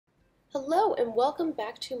Hello and welcome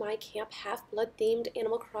back to my Camp Half-Blood themed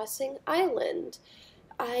Animal Crossing island.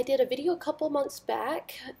 I did a video a couple months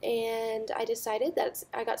back and I decided that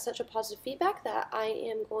I got such a positive feedback that I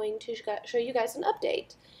am going to show you guys an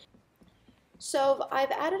update. So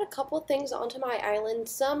I've added a couple things onto my island.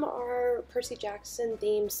 Some are Percy Jackson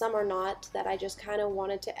themed, some are not, that I just kind of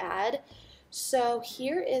wanted to add. So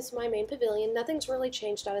here is my main pavilion. Nothing's really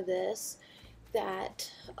changed out of this.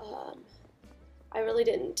 I really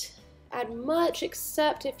didn't add much,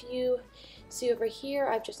 except if you see over here,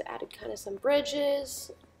 I've just added kind of some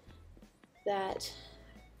bridges. That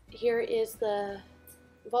here is the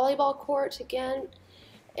volleyball court again,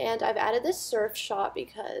 and I've added this surf shop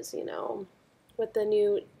because, you know, with the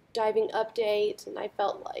new diving update, and I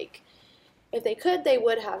felt like if they could, they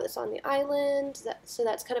would have this on the island. So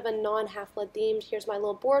that's kind of a non-Half-Blood themed. Here's my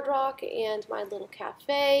little boardwalk and my little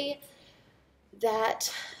cafe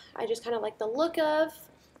that I just kind of like the look of,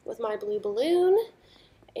 with my blue balloon.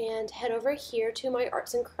 And head over here to my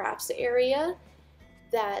arts and crafts area.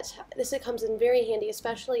 This comes in very handy,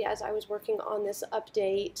 especially as I was working on this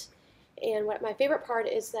update. And what my favorite part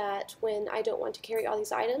is that when I don't want to carry all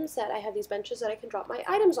these items, that I have these benches that I can drop my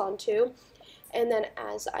items onto, and then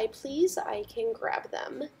as I please, I can grab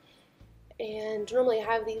them. And normally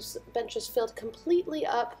I have these benches filled completely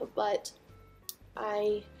up, but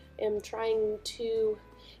I am trying to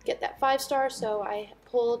get that 5-star, so I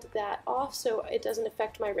pulled that off so it doesn't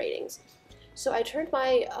affect my ratings. So I turned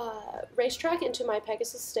my racetrack into my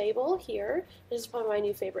Pegasus stable here. This is probably my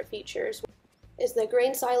new favorite features. Is the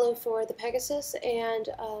grain silo for the Pegasus and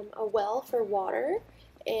a well for water.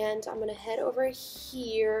 And I'm gonna head over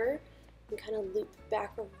here and kind of loop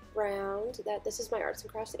back around. This is my arts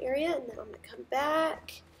and crafts area, and then I'm gonna come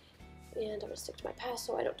back and I'm gonna stick to my path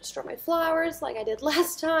so I don't destroy my flowers like I did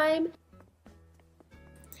last time.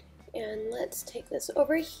 And let's take this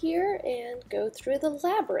over here and go through the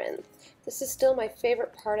labyrinth. This is still my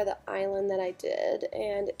favorite part of the island that I did,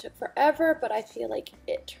 and it took forever, but I feel like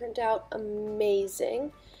it turned out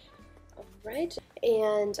amazing. Alright,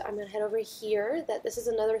 and I'm going to head over here. This is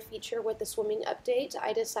another feature with the swimming update.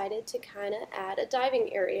 I decided to kind of add a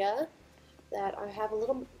diving area. That I have a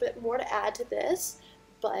little bit more to add to this,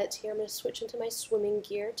 but here I'm going to switch into my swimming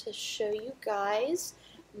gear to show you guys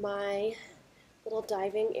my little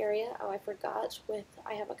diving area. Oh, I forgot,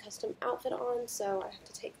 I have a custom outfit on, so I have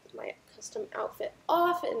to take my custom outfit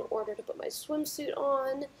off in order to put my swimsuit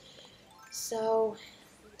on. So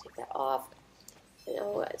I'm gonna take that off. You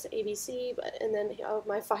know, it's ABC, and then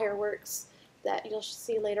my fireworks that you'll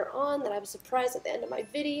see later on that I was surprised at the end of my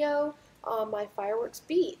video on my fireworks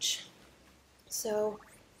beach. So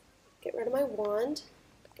get rid of my wand,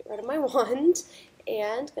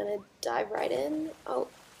 and gonna dive right in. Oh,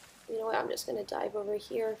 you know what, I'm just going to dive over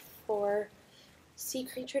here for sea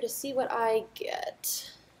creature to see what I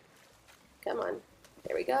get. Come on.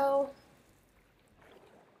 There we go.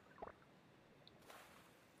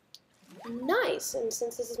 Nice. And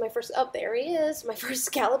since this is my first, oh, there he is, my first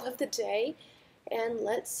scallop of the day. And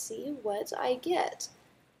let's see what I get.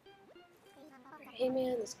 Hey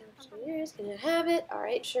man, this kind of years, can I have it?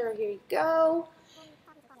 Alright, sure, here you go.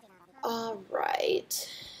 Alright.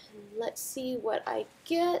 Let's see what I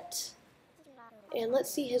get. And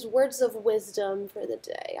let's see his words of wisdom for the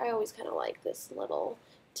day. I always kind of like this little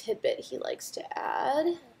tidbit he likes to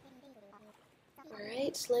add.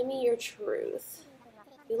 Alright, lend me your truth.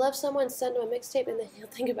 If you love someone, send him a mixtape and then he'll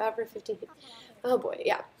think about it for 15 years. Oh boy,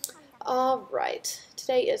 yeah. Alright,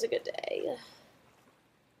 today is a good day.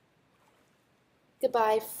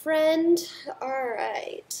 Goodbye, friend.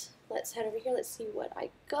 Alright, let's head over here. Let's see what I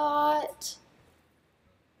got.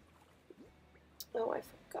 Oh, I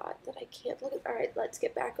forgot that I can't look at. Alright, let's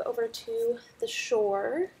get back over to the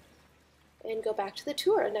shore and go back to the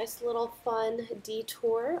tour. A nice little fun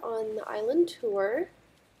detour on the island tour.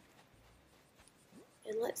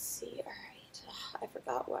 And let's see. Alright, I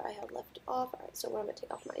forgot what I had left off. Alright, so I'm going to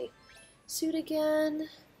take off my suit again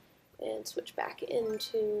and switch back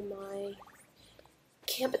into my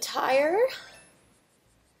camp attire.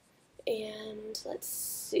 And let's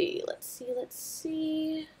see.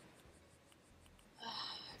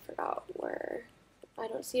 Forgot where. I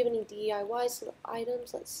don't see any DIY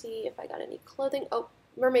items. Let's see if I got any clothing. Oh,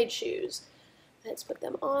 mermaid shoes. Let's put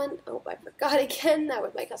them on. Oh, I forgot again. That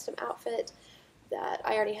was my custom outfit that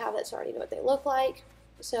I already have. So I already know what they look like.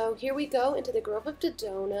 So here we go into the Grove of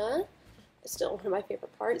Dodona. It's still one of my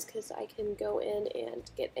favorite parts because I can go in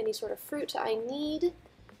and get any sort of fruit I need.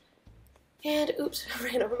 And oops, I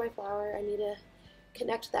ran over my flower. I need to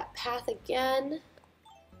connect that path again.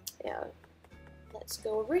 Yeah. let's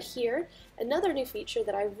go over here. Another new feature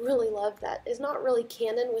that I really love that is not really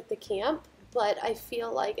canon with the camp, but I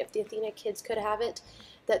feel like if the Athena kids could have it,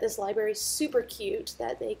 that this library is super cute,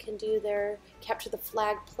 that they can do their capture the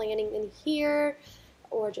flag planning in here,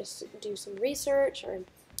 or just do some research, or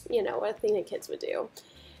you know, what Athena kids would do.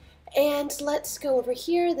 And let's go over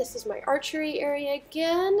here. This is my archery area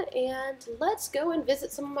again, and let's go and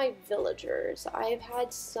visit some of my villagers. I've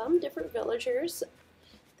had some different villagers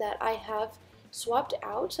that I have swapped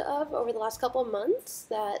out of over the last couple of months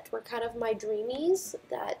that were kind of my dreamies,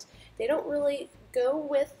 that they don't really go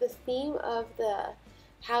with the theme of the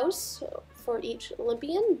house for each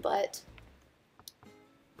Olympian, but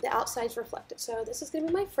the outsides reflect it. So this is going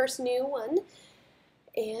to be my first new one.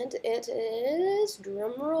 And it is,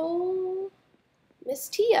 drumroll, Miss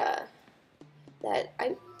Tia. That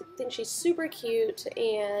I think she's super cute,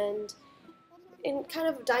 and kind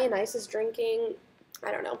of Dionysus drinking,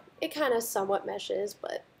 I don't know, it kind of somewhat meshes,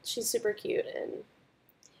 but she's super cute. And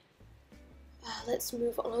let's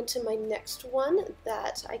move on to my next one,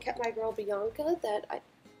 that I kept my girl Bianca, that I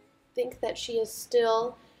think that she is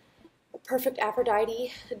still a perfect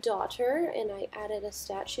Aphrodite daughter, and I added a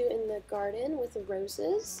statue in the garden with the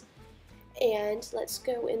roses. And let's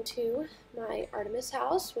go into my Artemis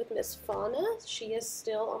house with Miss Fauna. She is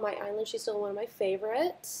still on my island. She's still one of my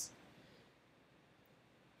favorites.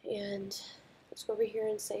 And let's go over here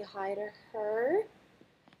and say hi to her.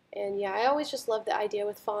 And yeah, I always just love the idea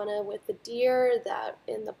with Fauna, with the deer, that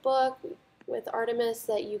in the book with Artemis,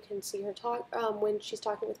 that you can see her talk when she's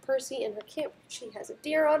talking with Percy in her camp. She has a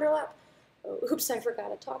deer on her lap. Oh, oops, I forgot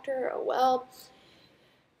to talk to her. Oh well.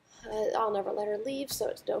 I'll never let her leave,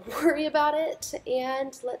 so don't worry about it.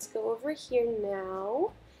 And let's go over here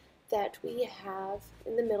now, that we have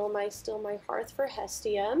in the middle still my hearth for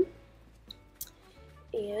Hestia.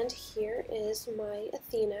 And here is my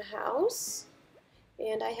Athena house.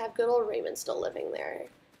 And I have good old Raymond still living there.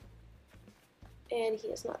 And he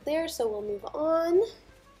is not there, so we'll move on.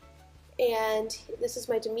 And this is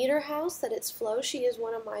my Demeter house, that it's Flo. She is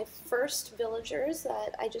one of my first villagers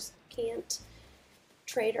that I just can't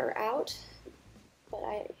trade her out. But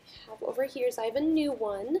I have over here is I have a new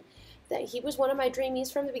one, that he was one of my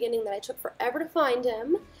dreamies from the beginning, that I took forever to find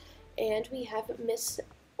him. And we have Miss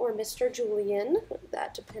or Mr. Julian,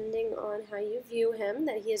 that depending on how you view him,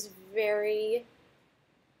 that he is very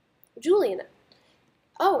Julian.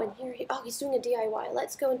 Oh, and here he's doing a DIY.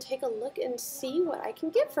 Let's go and take a look and see what I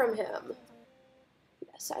can get from him.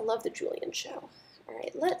 Yes, I love the Julian show. All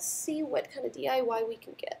right, let's see what kind of DIY we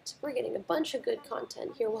can get. We're getting a bunch of good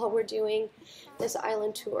content here while we're doing this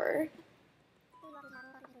island tour.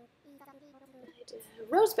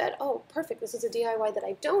 Rosebed. Oh, perfect. This is a DIY that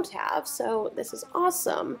I don't have, so this is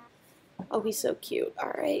awesome. Oh, he's so cute.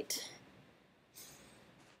 All right.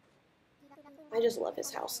 I just love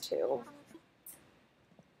his house, too.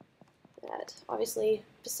 That obviously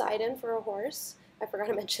Poseidon for a horse. I forgot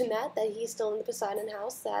to mention that he's still in the Poseidon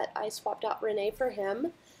house, that I swapped out Renee for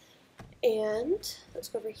him. And let's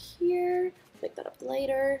go over here, pick that up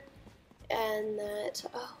later. And that,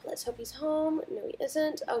 oh, let's hope he's home. No, he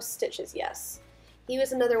isn't. Oh, Stitches, yes. He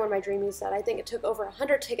was another one of my dreamies that I think it took over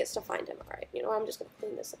 100 tickets to find him. All right, you know, I'm just going to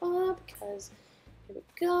clean this up because here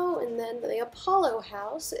we go. And then the Apollo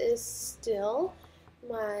house is still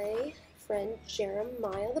my friend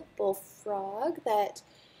Jeremiah the Bullfrog, that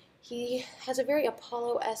he has a very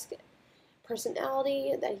Apollo-esque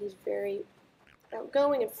personality, that he's very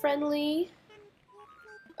outgoing and friendly.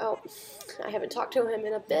 Oh, I haven't talked to him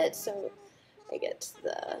in a bit, so I get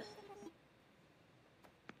the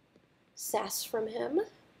sass from him.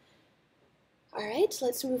 Alright,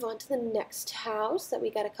 let's move on to the next house, that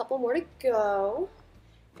we got a couple more to go.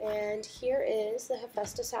 And here is the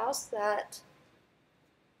Hephaestus house, that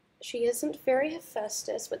she isn't very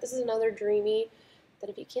Hephaestus, but this is another dreamy, that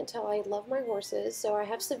if you can't tell, I love my horses. So I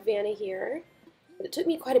have Savannah here, but it took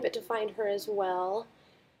me quite a bit to find her as well.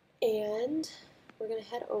 And we're going to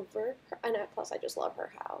head over, and plus I just love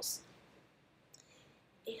her house.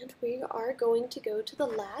 And we are going to go to the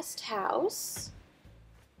last house,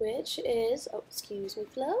 which is, oh, excuse me,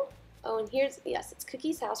 Flo. Oh, and here's, yes, it's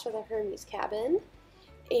Cookie's house for the Hermes cabin.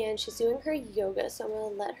 And she's doing her yoga, so I'm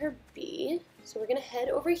going to let her be. So we're going to head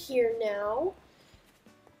over here now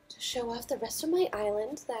to show off the rest of my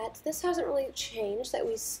island, that this hasn't really changed, that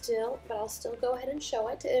we still, but I'll still go ahead and show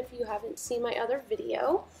it if you haven't seen my other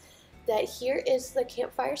video, that here is the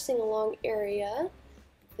campfire sing-along area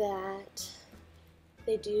that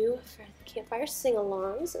they do for the campfire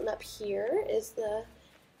sing-alongs, and up here is the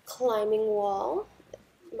climbing wall,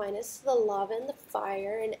 minus the lava and the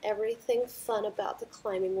fire and everything fun about the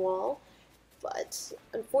climbing wall. but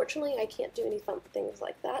unfortunately I can't do any fun things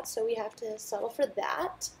like that, so we have to settle for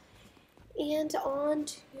that. And on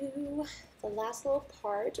to the last little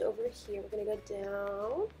part over here. We're going to go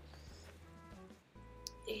down.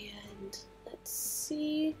 And let's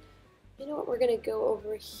see. You know what? We're going to go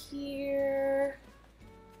over here.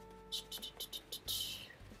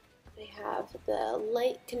 They have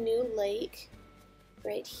the Canoe Lake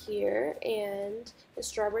right here, and the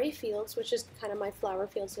Strawberry Fields, which is kind of my flower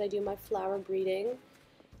fields that I do my flower breeding.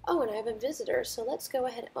 Oh, and I have a visitor, so let's go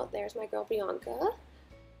ahead. Oh, there's my girl Bianca.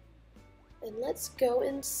 And let's go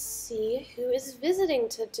and see who is visiting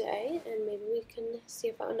today, and maybe we can see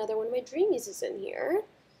if another one of my dreamies is in here.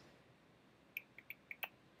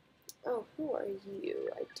 Oh, who are you?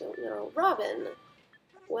 I don't know. Robin.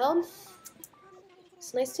 Well,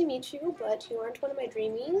 it's nice to meet you, but you aren't one of my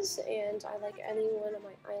dreamies, and I like anyone on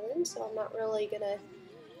my island, so I'm not really gonna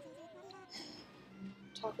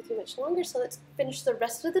talk with you much longer, so let's finish the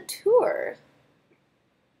rest of the tour.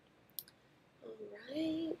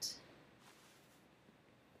 Alright.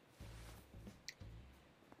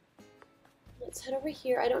 Let's head over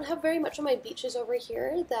here. I don't have very much on my beaches over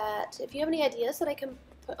here. That if you have any ideas that I can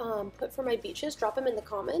put for my beaches, drop them in the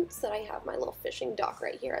comments. That I have my little fishing dock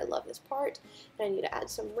right here. I love this part. And I need to add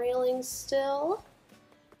some railings still.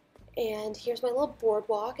 And here's my little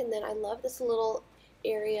boardwalk. And then I love this little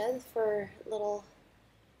area for little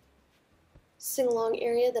sing-along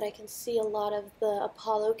area that I can see a lot of the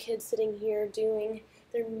Apollo kids sitting here doing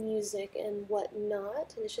their music and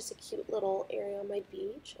whatnot, and it's just a cute little area on my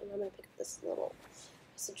beach. And I'm going to pick up this little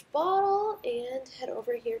message bottle and head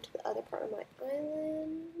over here to the other part of my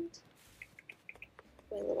island.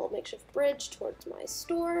 My little makeshift bridge towards my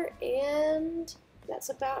store, and that's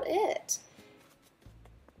about it.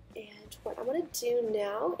 And what I'm going to do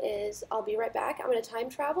now is I'll be right back. I'm going to time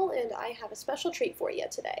travel, and I have a special treat for you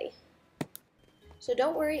today. So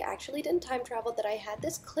don't worry, I actually didn't time travel, that I had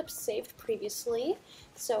this clip saved previously.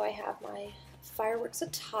 So I have my fireworks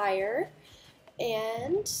attire,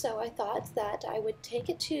 and so I thought that I would take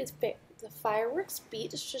it to the fireworks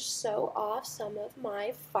beat to just show off some of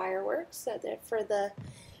my fireworks for the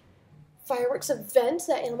fireworks event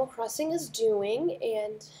that Animal Crossing is doing.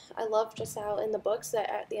 And I love just how in the books that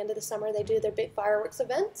at the end of the summer they do their big fireworks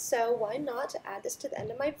event, so why not add this to the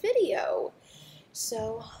end of my video?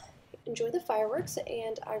 So enjoy the fireworks,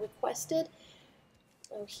 and I requested,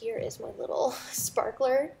 oh, here is my little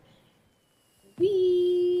sparkler.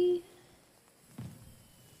 Whee!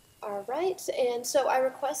 Alright, and so I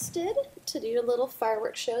requested to do a little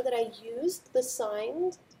fireworks show that I used the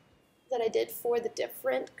signs that I did for the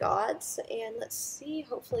different gods, and let's see,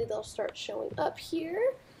 hopefully they'll start showing up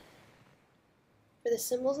here for the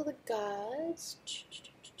symbols of the gods.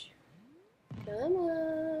 Come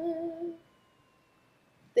on.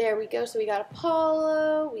 There we go. So we got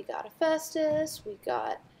Apollo, we got Hephaestus, we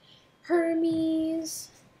got Hermes,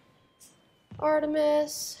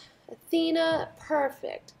 Artemis, Athena.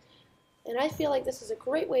 Perfect. And I feel like this is a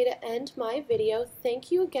great way to end my video. Thank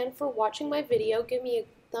you again for watching my video. Give me a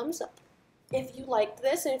thumbs up if you liked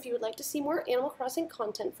this, and if you would like to see more Animal Crossing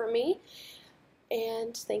content from me.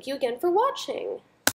 And thank you again for watching.